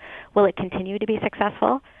successful? Will it continue to be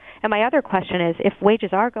successful? And my other question is, if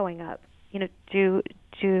wages are going up, does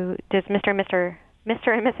Mr.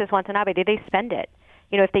 and Mrs. Watanabe, do they spend it?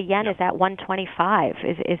 If the yen is at 125,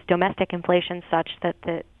 is domestic inflation such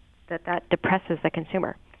that depresses the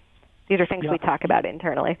consumer? These are things we talk about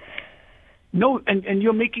internally. No, and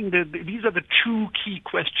you're making these are the two key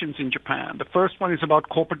questions in Japan. The first one is about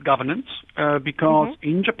corporate governance, because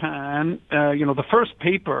in Japan, the first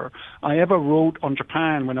paper I ever wrote on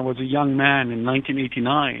Japan when I was a young man in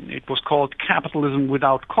 1989, it was called Capitalism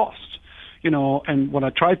Without Cost. And what I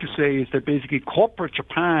tried to say is that basically corporate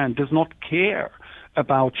Japan does not care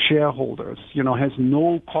about shareholders, has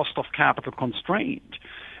no cost of capital constraint.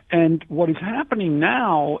 And what is happening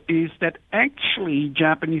now is that actually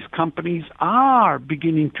Japanese companies are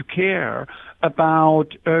beginning to care about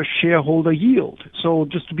shareholder yield. So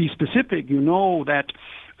just to be specific, that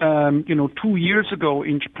 2 years ago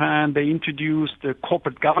in Japan, they introduced the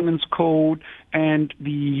corporate governance code and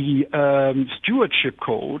the stewardship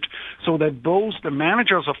code, so that both the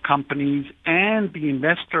managers of companies and the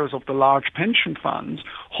investors of the large pension funds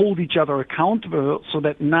hold each other accountable, so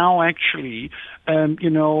that now actually,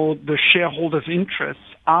 the shareholders' interests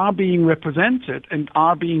are being represented and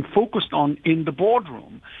are being focused on in the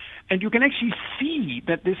boardroom. And you can actually see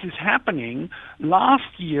that this is happening.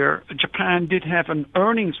 Last year, Japan did have an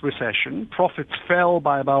earnings recession. Profits fell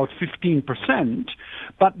by about 15%.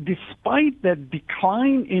 But despite that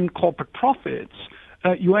decline in corporate profits,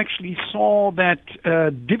 you actually saw that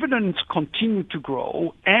dividends continued to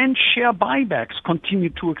grow and share buybacks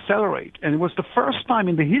continued to accelerate. And it was the first time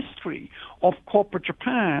in the history of corporate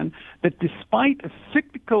Japan that despite a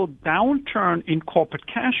cyclical downturn in corporate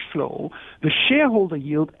cash flow, the shareholder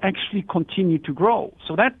yield actually continued to grow.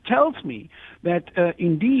 So that tells me that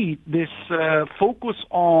indeed this focus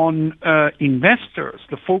on investors,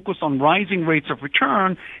 the focus on rising rates of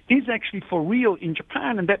return is actually for real in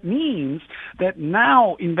Japan. And that means that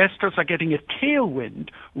now investors are getting a tailwind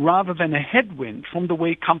rather than a headwind from the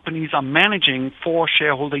way companies are managing for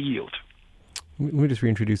shareholder yield. Let me just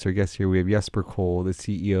reintroduce our guests here. We have Jesper Koll, the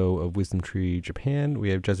CEO of WisdomTree Japan. We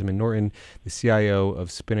have Jessamyn Norton, the CIO of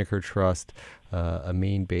Spinnaker Trust, a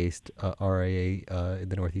Maine-based RIA in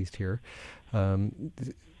the Northeast here.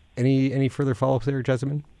 Any further follow-ups there,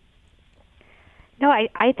 Jessamyn? No,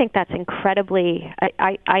 I think that's incredibly,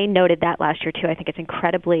 I noted that last year too. I think it's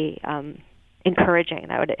incredibly encouraging.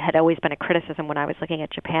 That had always been a criticism when I was looking at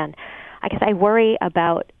Japan. I guess I worry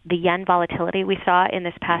about the yen volatility we saw in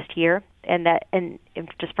this past year, and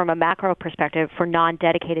just from a macro perspective for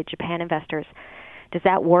non-dedicated Japan investors, does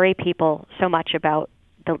that worry people so much about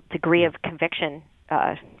the degree of conviction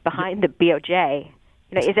behind the BOJ?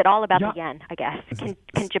 Is it all about the yen, I guess?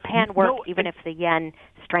 Can Japan work even if the yen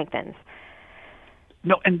strengthens?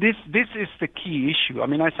 No, and this is the key issue. I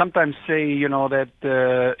mean, I sometimes say, that,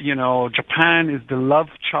 Japan is the love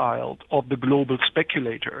child of the global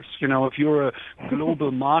speculators. If you're a global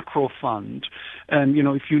macro fund and,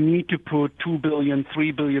 if you need to put $2 billion,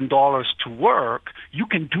 $3 billion to work, you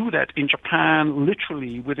can do that in Japan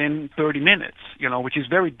literally within 30 minutes, which is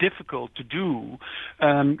very difficult to do,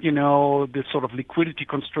 the sort of liquidity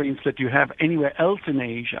constraints that you have anywhere else in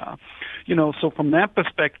Asia. So from that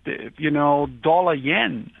perspective, dollar yen,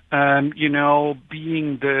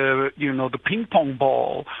 being the ping pong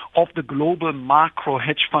ball of the global macro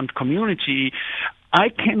hedge fund community, I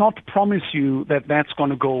cannot promise you that that's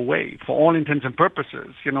going to go away for all intents and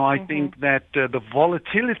purposes. I think that the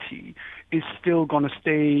volatility is still going to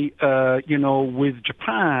stay, with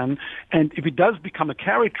Japan. And if it does become a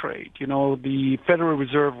carry trade, the Federal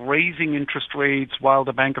Reserve raising interest rates while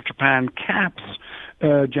the Bank of Japan caps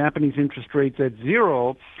Japanese interest rates at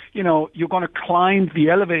zero, you're going to climb the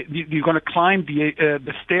elevator, you're going to climb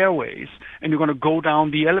the stairways, and you're going to go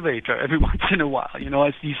down the elevator every once in a while,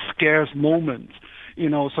 as these scarce moments,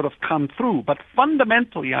 sort of come through. But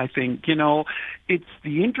fundamentally, I think, it's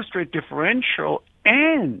the interest rate differential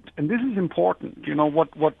and this is important,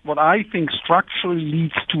 what I think structurally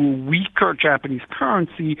leads to a weaker Japanese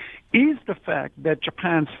currency is the fact that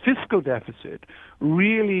Japan's fiscal deficit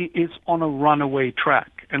really is on a runaway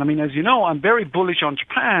track. And I mean, as you know, I'm very bullish on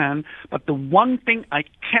Japan, but the one thing I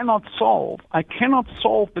cannot solve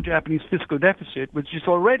the Japanese fiscal deficit, which is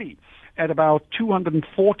already at about 240%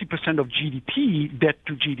 of GDP, debt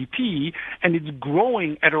to GDP, and it's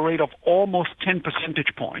growing at a rate of almost 10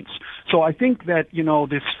 percentage points. So I think that,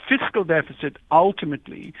 this fiscal deficit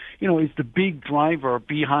ultimately, is the big driver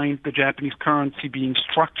behind the Japanese currency being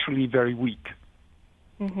structurally very weak.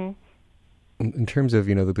 Mm-hmm. In terms of,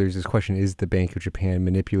 there's this question, is the Bank of Japan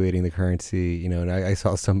manipulating the currency? And I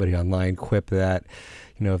saw somebody online quip that,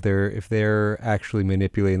 if they're actually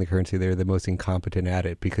manipulating the currency, they're the most incompetent at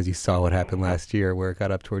it, because you saw what happened last year where it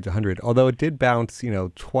got up towards 100. Although it did bounce,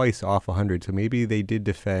 twice off 100. So maybe they did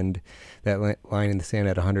defend that line in the sand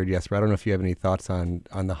at 100. Yes, but I don't know if you have any thoughts on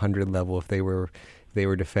the 100 level, if they were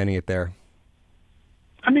defending it there.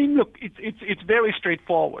 I mean, look, it's very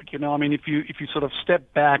straightforward. I mean, if you sort of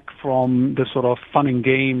step back from the sort of fun and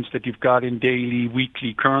games that you've got in daily,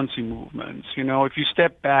 weekly currency movements, if you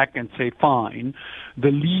step back and say, fine,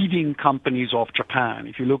 the leading companies of Japan,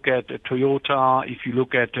 if you look at Toyota, if you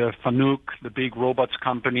look at Fanuc, the big robots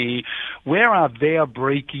company, where are their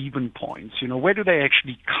break-even points? Where do they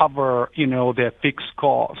actually cover, their fixed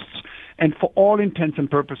costs? And for all intents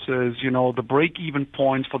and purposes, the break-even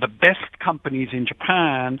points for the best companies in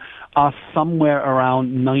Japan are somewhere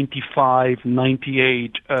around 95,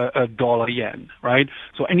 98 dollar yen, right?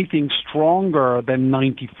 So anything stronger than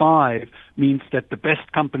 95 means that the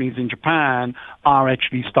best companies in Japan are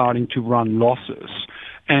actually starting to run losses.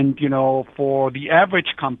 And, for the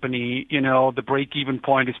average company, the break-even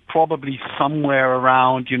point is probably somewhere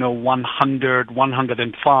around, 100,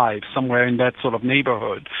 105, somewhere in that sort of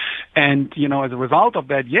neighborhood. And, as a result of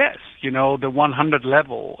that, yes, the 100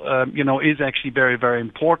 level, is actually very, very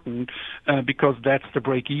important because that's the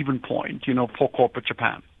break-even point, for corporate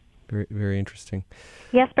Japan. Very, very interesting.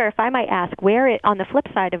 Jesper, if I might ask, on the flip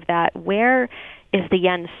side of that, where is the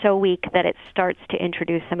yen so weak that it starts to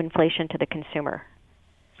introduce some inflation to the consumer?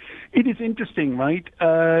 It is interesting, right?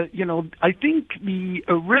 I think the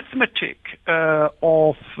arithmetic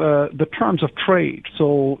of the terms of trade,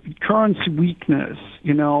 so currency weakness,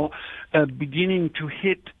 beginning to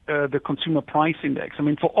hit the consumer price index. I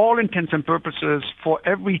mean, for all intents and purposes, for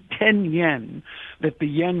every 10 yen that the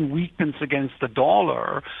yen weakens against the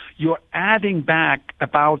dollar, you're adding back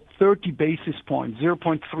about 30 basis points,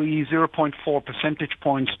 0.3, 0.4 percentage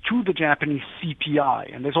points to the Japanese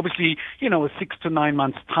CPI. And there's obviously, a 6 to 9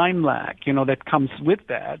 months time lag, that comes with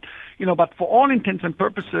that. But for all intents and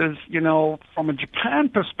purposes, from a Japan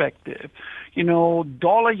perspective,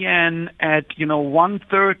 dollar yen at,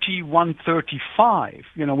 130, 135,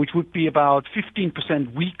 which would be about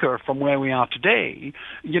 15% weaker from where we are today,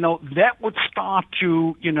 that would start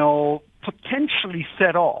to, potentially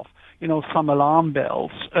set off, some alarm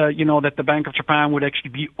bells, that the Bank of Japan would actually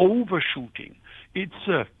be overshooting its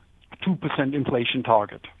 2% inflation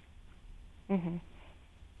target. Mm-hmm.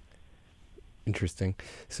 Interesting.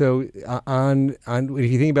 So on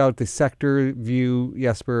if you think about the sector view,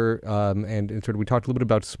 Jesper, and sort of we talked a little bit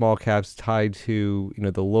about small caps tied to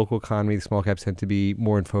the local economy. The small caps tend to be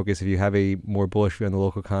more in focus if you have a more bullish view on the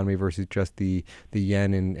local economy versus just the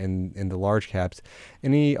yen and the large caps.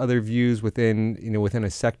 Any other views within a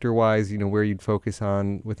sector wise, where you'd focus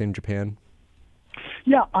on within Japan?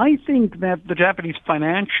 Yeah, I think that the Japanese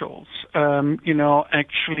financials,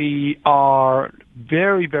 actually are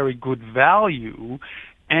very, very good value,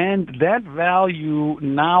 and that value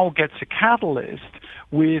now gets a catalyst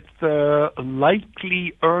with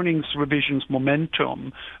likely earnings revisions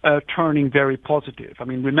momentum turning very positive. I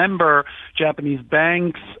mean, remember, Japanese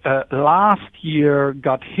banks last year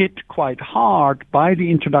got hit quite hard by the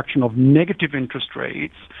introduction of negative interest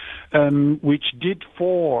rates, which did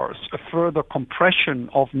force a further compression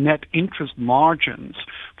of net interest margins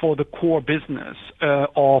for the core business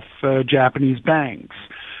of Japanese banks.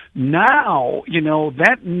 Now,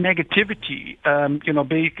 that negativity,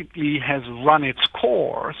 basically has run its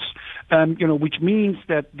course, which means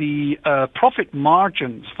that the profit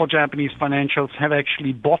margins for Japanese financials have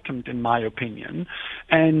actually bottomed, in my opinion.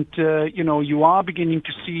 And, you are beginning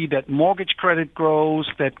to see that mortgage credit grows,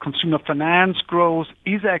 that consumer finance growth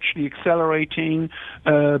is actually accelerating,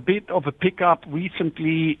 a bit of a pickup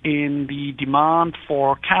recently in the demand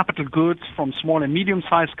for capital goods from small and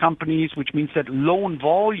medium-sized companies, which means that loan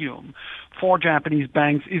volume for Japanese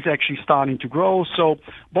banks is actually starting to grow. So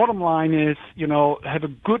bottom line is, have a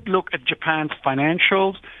good look at Japan's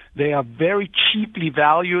financials. They are very cheaply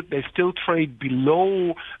valued. They still trade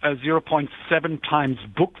below 0.7 times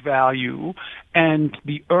book value, and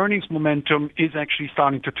the earnings momentum is actually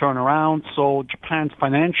starting to turn around. So Japan's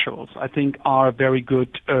financials, I think, are a very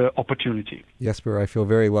good opportunity. Jesper, I feel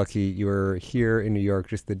very lucky you were here in New York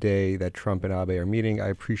just the day that Trump and Abe are meeting. I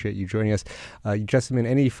appreciate you joining us. Jessamine,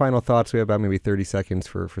 any final thoughts? We have about maybe 30 seconds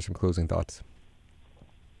for some closing thoughts.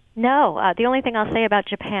 No, the only thing I'll say about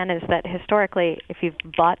Japan is that historically, if you've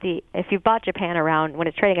bought Japan around when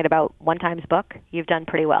it's trading at about 1 times book, you've done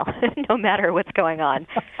pretty well, no matter what's going on.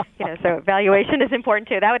 So valuation is important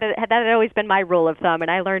too. That had always been my rule of thumb,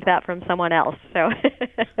 and I learned that from someone else. So.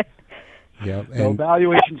 Yeah, so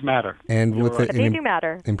valuations matter. And with they do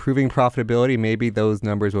matter. Improving profitability, maybe those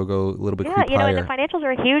numbers will go a little bit higher. And the financials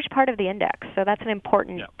are a huge part of the index, so that's an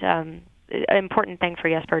important thing for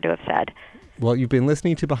Jesper to have said. Well, you've been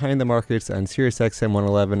listening to Behind the Markets on SiriusXM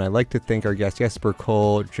 111. I'd like to thank our guest, Jesper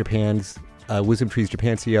Kohl, Japan's WisdomTree's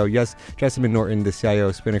Japan CEO. Yes, Jessamine Norton, the CIO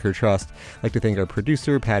of Spinnaker Trust. I'd like to thank our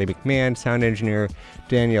producer, Patty McMahon, sound engineer,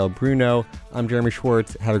 Danielle Bruno. I'm Jeremy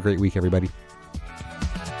Schwartz. Have a great week, everybody.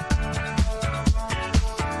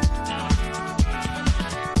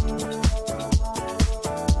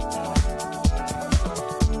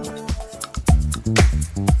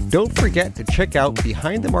 Don't forget to check out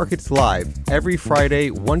Behind the Markets Live every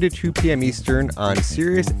Friday, 1 to 2 p.m. Eastern on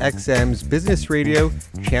SiriusXM's Business Radio,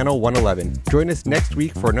 Channel 111. Join us next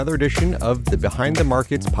week for another edition of the Behind the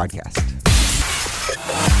Markets podcast.